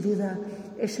sin duda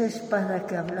esa espada de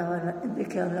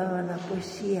que hablaba la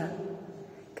poesía,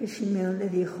 que Simeón le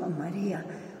dijo a María: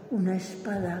 una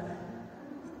espada,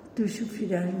 tú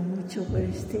sufrirás mucho por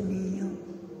este niño,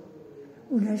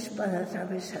 una espada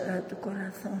atravesará tu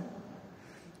corazón.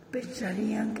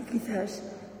 Pensarían que quizás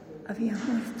había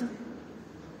muerto,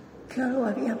 que algo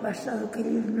había pasado que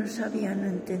ellos no sabían, no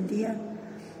entendían,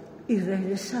 y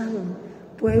regresaron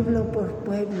pueblo por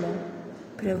pueblo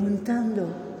preguntando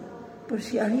por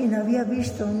si alguien había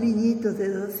visto a un niñito de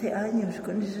 12 años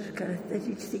con esas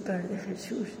características de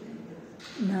Jesús.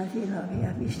 Nadie lo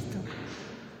había visto.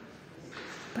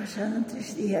 Pasaron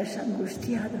 3 días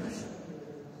angustiados,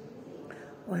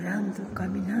 orando,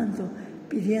 caminando,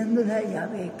 pidiéndole a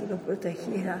Yahvé que lo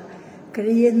protegiera,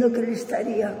 creyendo que él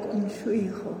estaría con su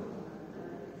hijo,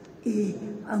 y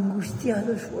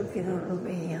angustiados porque no lo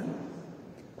veían.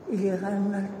 Y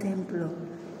llegaron al templo,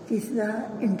 quizá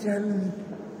entraron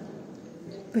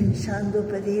pensando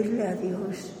pedirle a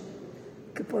Dios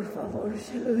que por favor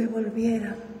se lo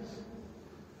devolviera,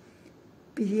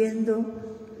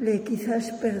 pidiéndole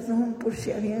quizás perdón por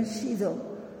si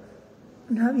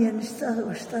no habían estado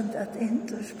bastante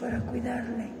atentos para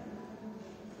cuidarle.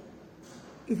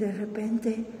 Y de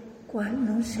repente, ¿cuál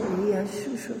no sería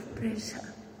su sorpresa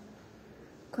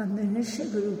cuando en ese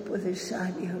grupo de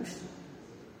sabios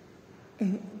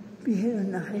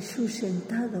vieron a Jesús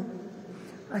sentado,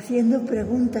 haciendo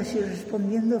preguntas y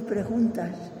respondiendo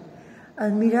preguntas,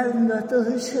 admirando a todo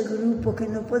ese grupo que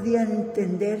no podían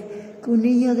entender que un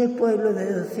niño de pueblo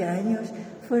de 12 años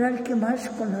fuera el que más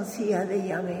conocía de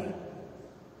Yahvé?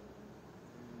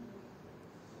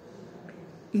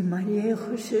 Y María y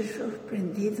José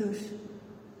sorprendidos.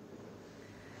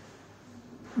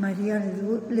 María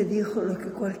le dijo lo que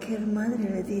cualquier madre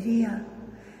le diría: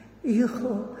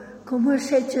 Hijo, ¿cómo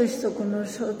has hecho esto con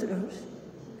nosotros?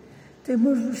 Te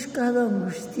hemos buscado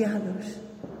angustiados.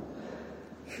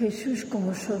 Jesús,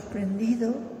 como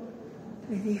sorprendido,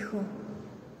 le dijo: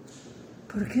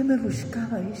 ¿por qué me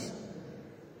buscabais?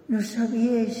 ¿No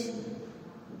sabíais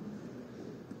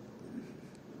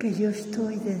que yo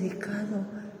estoy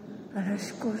dedicado a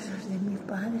las cosas de mi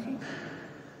Padre?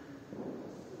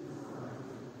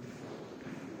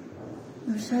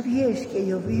 ¿No sabíais que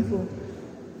yo vivo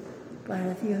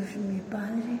para Dios mi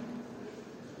Padre?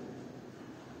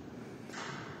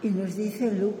 Y nos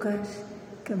dice Lucas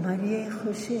que María y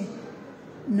José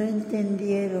no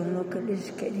entendieron lo que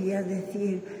les quería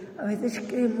decir. A veces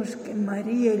creemos que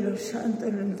María y los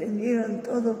santos lo entendieron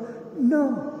todo.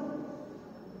 No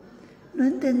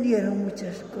entendieron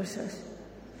muchas cosas.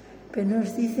 Pero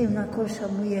nos dice una cosa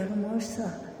muy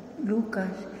hermosa, Lucas,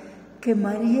 que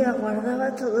María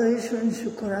guardaba todo eso en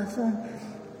su corazón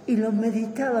y lo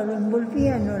meditaba, lo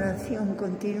envolvía en oración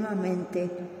continuamente.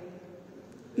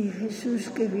 Y Jesús,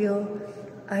 que vio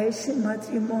a ese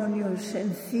matrimonio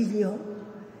sencillo,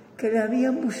 que le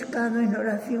habían buscado en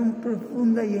oración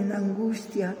profunda y en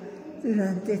angustia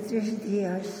durante 3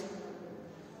 días,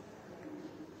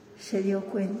 se dio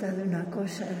cuenta de una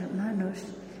cosa, hermanos.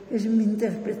 Es mi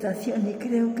interpretación y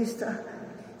creo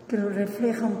que lo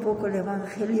refleja un poco el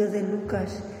Evangelio de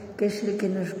Lucas, que es el que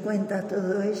nos cuenta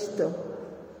todo esto.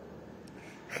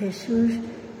 Jesús,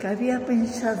 que había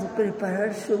pensado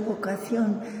preparar su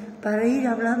vocación para ir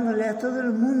hablándole a todo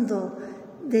el mundo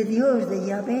de Dios, de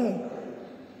Yahvé,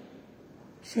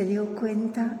 se dio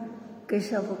cuenta que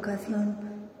esa vocación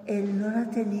él no la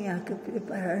tenía que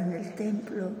preparar en el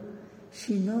templo,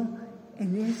 sino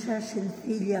en esa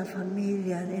sencilla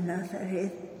familia de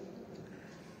Nazaret.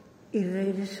 Y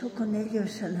regresó con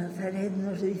ellos a Nazaret,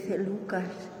 nos dice Lucas,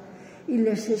 y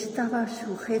les estaba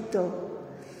sujeto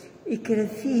y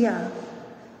crecía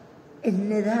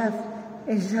en edad,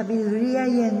 en sabiduría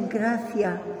y en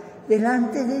gracia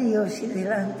delante de Dios y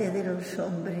delante de los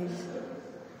hombres.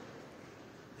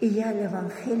 Y ya el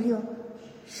Evangelio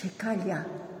se calla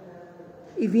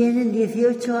y vienen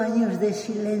 18 años de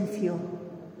silencio,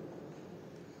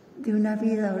 de una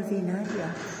vida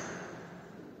ordinaria,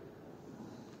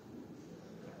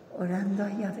 orando a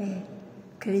Yahvé,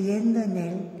 creyendo en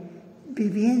Él,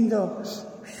 viviendo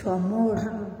su amor,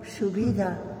 su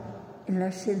vida en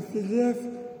la sencillez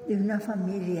de una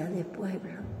familia de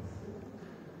pueblo.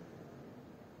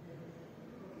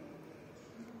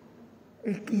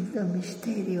 El 5.º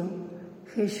misterio,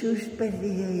 Jesús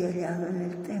perdido y hallado en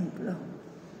el templo.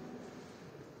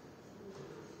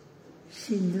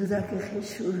 Sin duda que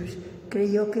Jesús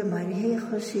creyó que María y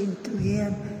José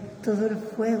intuían todo el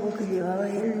fuego que llevaba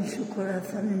él en su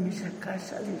corazón en esa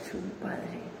casa de su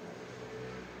padre.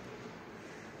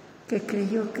 Que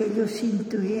creyó que ellos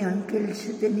intuían que él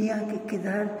se tenía que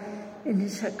quedar en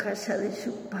esa casa de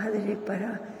su padre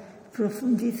para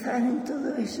profundizar en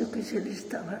todo eso que se le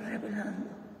estaba revelando.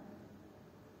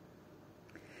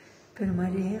 Pero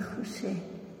María y José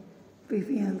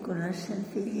vivían con la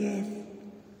sencillez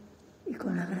y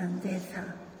con la grandeza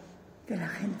de la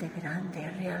gente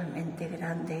grande, realmente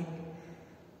grande.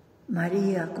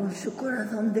 María, con su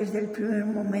corazón desde el primer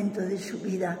momento de su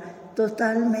vida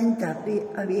totalmente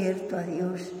abierto a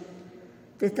Dios,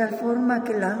 de tal forma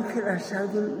que la Ángela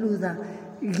saluda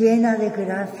llena de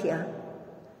gracia,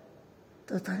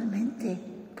 totalmente,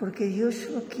 porque Dios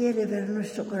solo quiere ver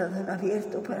nuestro corazón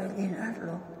abierto para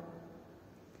llenarlo.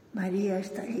 María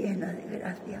está llena de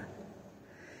gracia.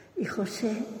 Y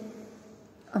José,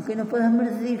 aunque no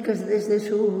podamos decir que es desde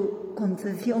su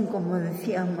concepción, como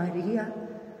decía María,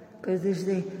 pero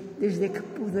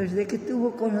desde que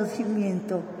tuvo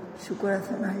conocimiento, su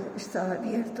corazón estaba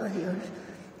abierto a Dios.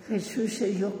 Jesús se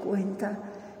dio cuenta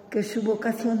que su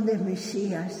vocación de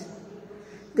Mesías,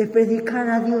 de predicar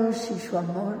a Dios y su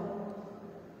amor,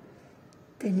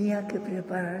 tenía que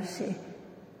prepararse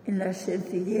en la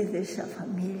sencillez de esa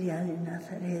familia de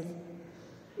Nazaret.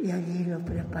 Y allí lo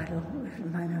preparó,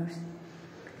 hermanos.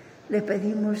 Le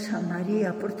pedimos a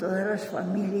María por todas las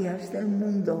familias del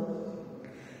mundo,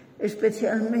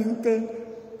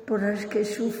 especialmente por las que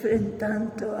sufren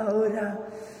tanto ahora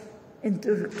en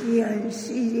Turquía, en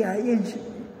Siria y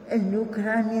en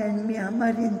Ucrania, en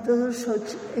Myanmar y en todos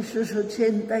esos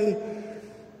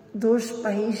 82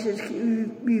 países que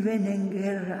viven en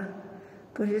guerra,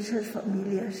 por esas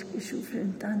familias que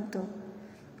sufren tanto,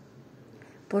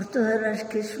 por todas las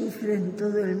que sufren en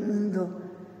todo el mundo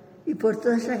y por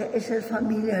todas esas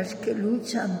familias que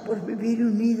luchan por vivir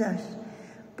unidas,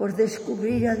 por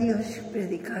descubrir a Dios y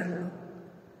predicarlo.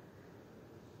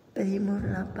 Pedimos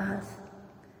la paz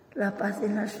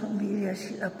en las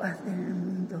familias y la paz en el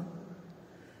mundo.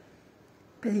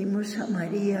 Pedimos a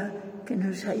María que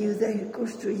nos ayude a ir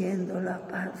construyendo la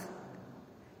paz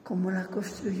como la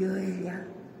construyó ella,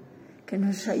 que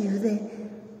nos ayude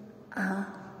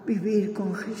a vivir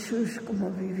con Jesús como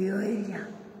vivió ella.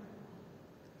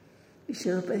 Y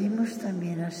se lo pedimos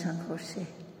también a San José.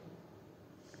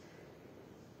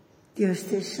 Dios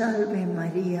te salve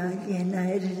María, llena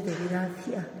eres de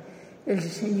gracia, el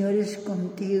Señor es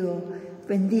contigo,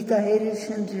 bendita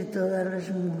eres entre todas las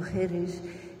mujeres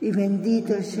y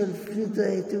bendito es el fruto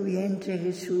de tu vientre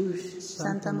Jesús.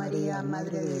 Santa María,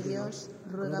 Madre de Dios,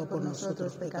 ruega por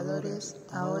nosotros pecadores,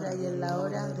 ahora y en la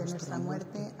hora de nuestra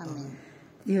muerte. Amén.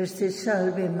 Dios te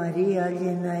salve María,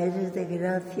 llena eres de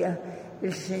gracia,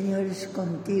 el Señor es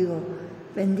contigo,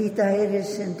 bendita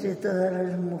eres entre todas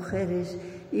las mujeres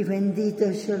y bendito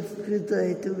es el fruto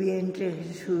de tu vientre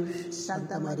Jesús.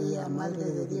 Santa María,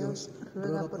 Madre de Dios,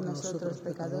 ruega por nosotros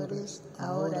pecadores,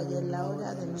 ahora y en la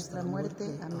hora de nuestra muerte.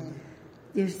 Amén.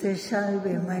 Dios te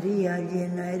salve María,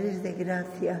 llena eres de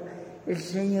gracia, el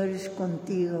Señor es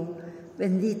contigo,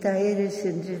 bendita eres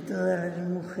entre todas las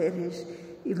mujeres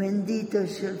y bendito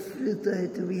es el fruto de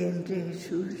tu vientre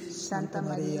Jesús. Santa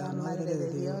María, Madre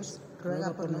de Dios,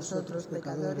 ruega por nosotros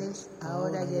pecadores,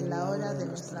 ahora y en la hora de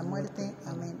nuestra muerte.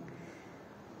 Amén.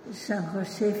 San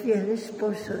José, fiel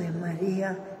esposo de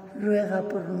María, ruega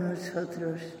por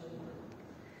nosotros.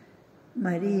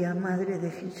 María, Madre de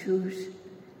Jesús,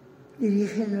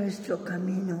 dirige nuestro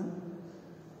camino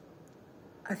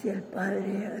hacia el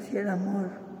Padre, hacia el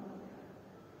amor.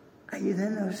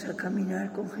 Ayúdanos a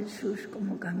caminar con Jesús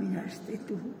como caminaste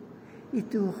tú. Y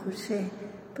tú, José,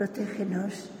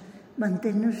 protégenos,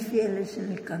 manténnos fieles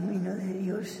en el camino de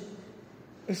Dios,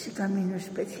 ese camino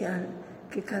especial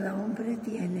que cada hombre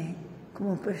tiene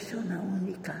como persona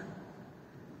única,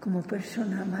 como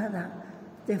persona amada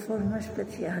de forma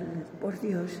especial por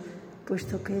Dios,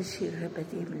 puesto que es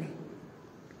irrepetible.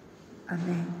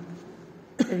 Amén.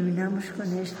 Terminamos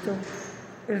con esto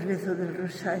el rezo del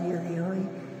rosario de hoy.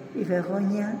 Y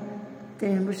Begoña,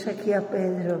 tenemos aquí a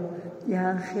Pedro y a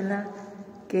Ángela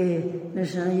que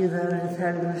nos han ayudado a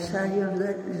rezar el rosario,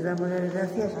 les damos las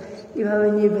gracias. Y va a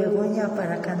venir Begoña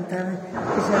para cantar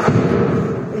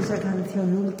esa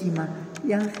canción última.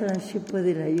 Y Ángela, si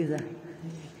puede, la ayudar.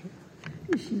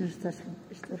 Y si no estás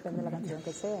depende de la canción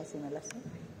que sea, si me la sé.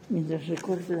 Mientras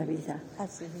recorre la vida. Ah,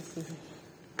 sí.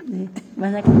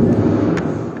 Van a cantar.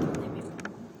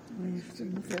 Estoy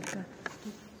muy cerca.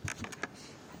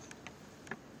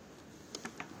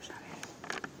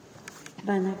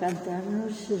 Van a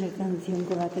cantarnos la canción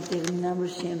con la que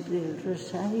terminamos siempre el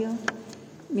rosario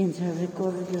mientras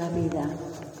recorre la vida.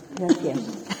 Gracias.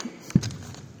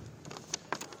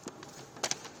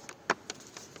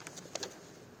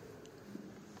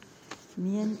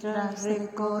 Mientras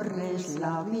recorres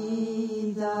la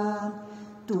vida,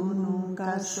 tú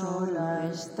nunca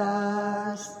sola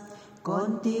estás,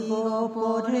 contigo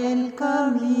por el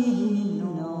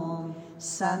camino.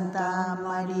 Santa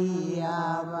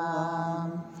María va,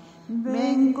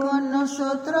 ven con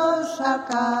nosotros a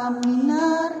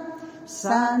caminar.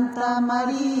 Santa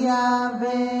María,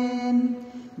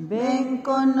 ven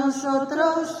con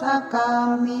nosotros a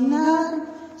caminar.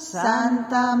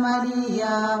 Santa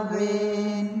María,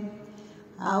 ven.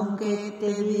 Aunque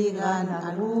te digan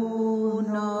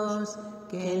algunos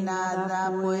que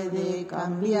nada puede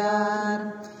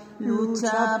cambiar,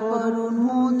 lucha por un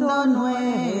mundo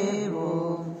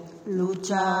nuevo,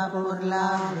 lucha por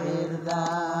la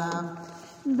verdad.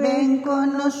 ven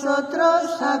con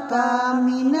nosotros a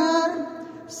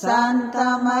caminar.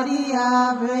 Santa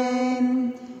María,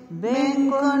 ven, ven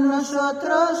con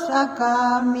nosotros a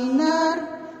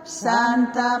caminar.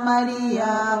 Santa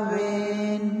María,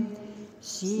 ven.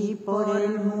 Si por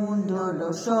el mundo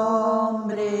los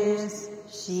hombres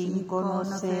sin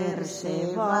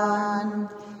conocerse van,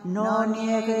 no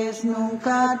niegues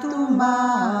nunca tu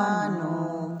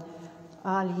mano,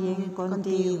 alguien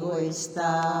contigo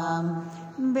está.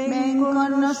 Ven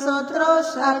con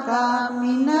nosotros a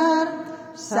caminar.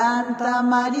 Santa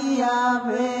María,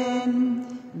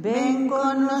 ven, ven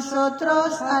con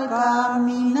nosotros a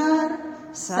caminar.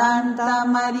 Santa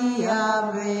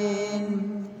María,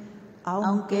 ven.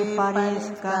 Aunque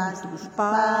parezcan tus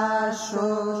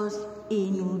pasos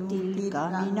inútil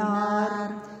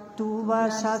caminar, tú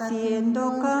vas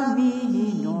haciendo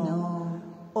camino,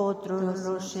 otros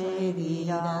lo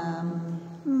seguirán.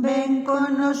 Ven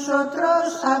con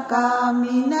nosotros a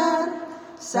caminar.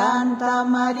 Santa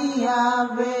María,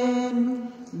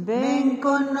 ven, ven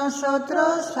con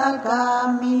nosotros a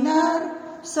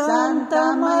caminar.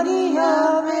 Santa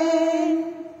María,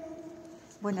 ven.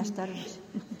 Buenas tardes.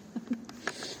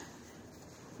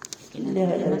 Le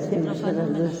agradecemos a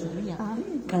las dos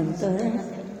cantoras.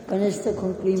 Con esto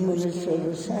concluimos nuestro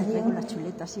rosario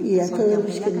y a todos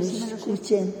los que nos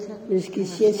escuchen les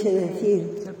quisiese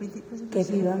decir que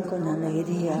vivan con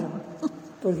alegría,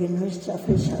 porque nuestra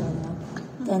fe es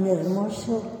algo tan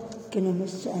hermoso que no me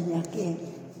extraña que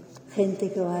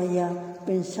gente que vaya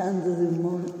pensando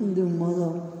de un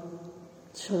modo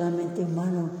solamente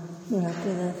humano no la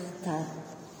pueda aceptar.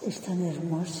 Es tan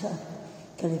hermosa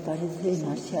que le parece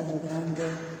demasiado grande,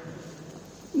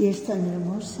 y es tan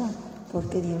hermosa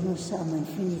porque Dios nos ama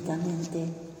infinitamente.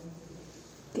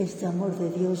 Que este amor de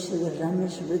Dios se derrame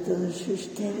sobre todos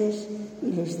ustedes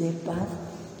y les dé paz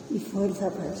y fuerza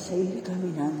para seguir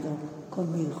caminando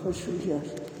como hijos suyos.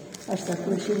 Hasta el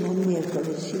próximo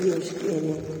miércoles, si Dios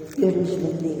quiere. Dios les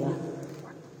bendiga.